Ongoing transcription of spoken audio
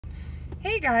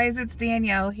Hey guys, it's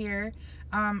Danielle here.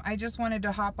 I just wanted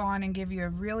to hop on and give you a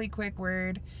really quick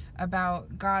word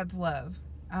about God's love.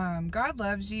 God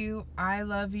loves you. I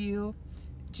love you.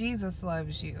 Jesus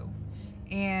loves you.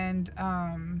 And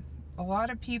a lot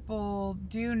of people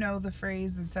do know the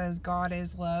phrase that says God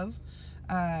is love.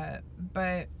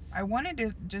 But I wanted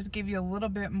to just give you a little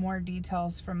bit more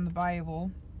details from the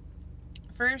Bible.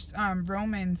 First,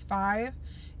 Romans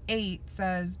 5:8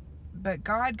 says, "But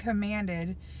God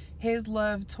commanded his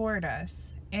love toward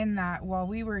us, in that while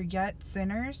we were yet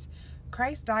sinners,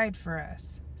 Christ died for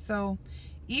us." So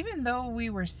even though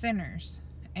we were sinners,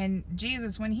 and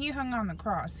Jesus, when he hung on the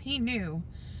cross, he knew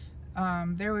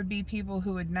there would be people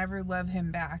who would never love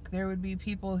him back. There would be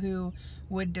people who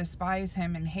would despise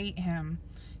him and hate him.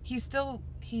 He still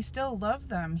loved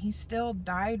them. He still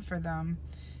died for them.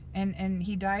 And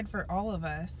he died for all of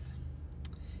us.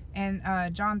 And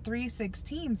John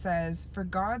 3:16 says, "For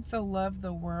God so loved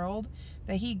the world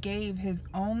that he gave his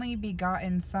only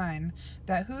begotten Son,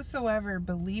 that whosoever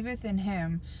believeth in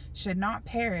him should not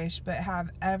perish, but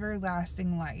have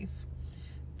everlasting life."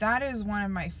 That is one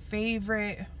of my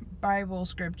favorite Bible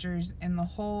scriptures in the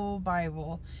whole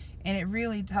Bible. And it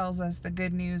really tells us the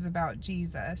good news about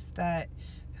Jesus, that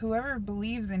whoever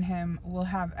believes in him will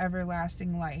have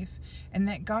everlasting life, and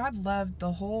that God loved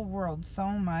the whole world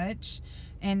so much,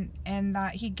 and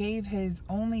that he gave his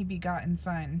only begotten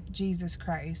Son, Jesus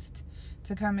Christ,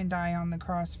 to come and die on the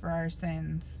cross for our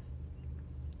sins.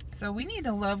 So we need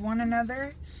to love one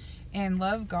another and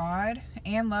love God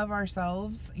and love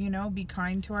ourselves, be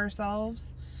kind to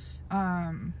ourselves.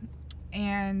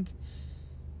 And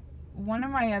one of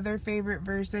my other favorite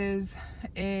verses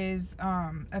is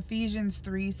Ephesians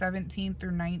 3:17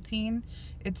 through 19.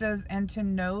 It says, "And to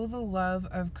know the love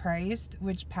of Christ,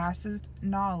 which passeth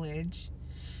knowledge,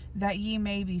 that ye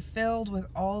may be filled with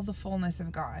all the fullness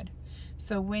of God."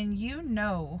 So when you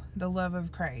know the love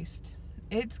of Christ,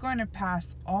 it's going to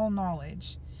pass all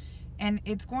knowledge, and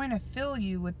it's going to fill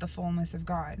you with the fullness of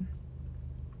God.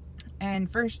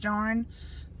 And 1 John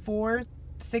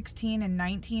 4:16 and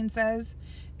 19 says,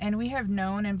 "And we have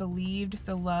known and believed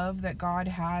the love that God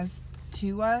has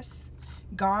to us.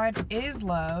 God is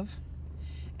love,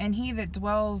 and he that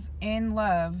dwells in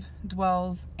love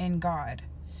dwells in God,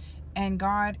 and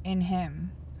God in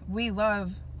him. We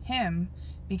love him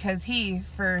because he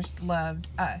first loved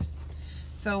us."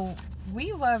 So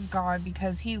we love God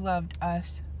because he loved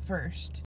us first.